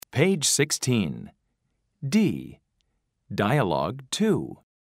Page 16. D. Dialogue 2.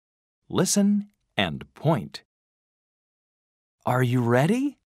 Listen and point. Are you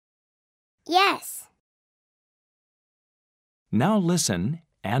ready? Yes. Now listen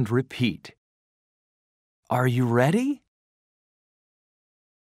and repeat. Are you ready?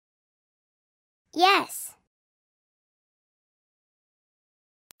 Yes.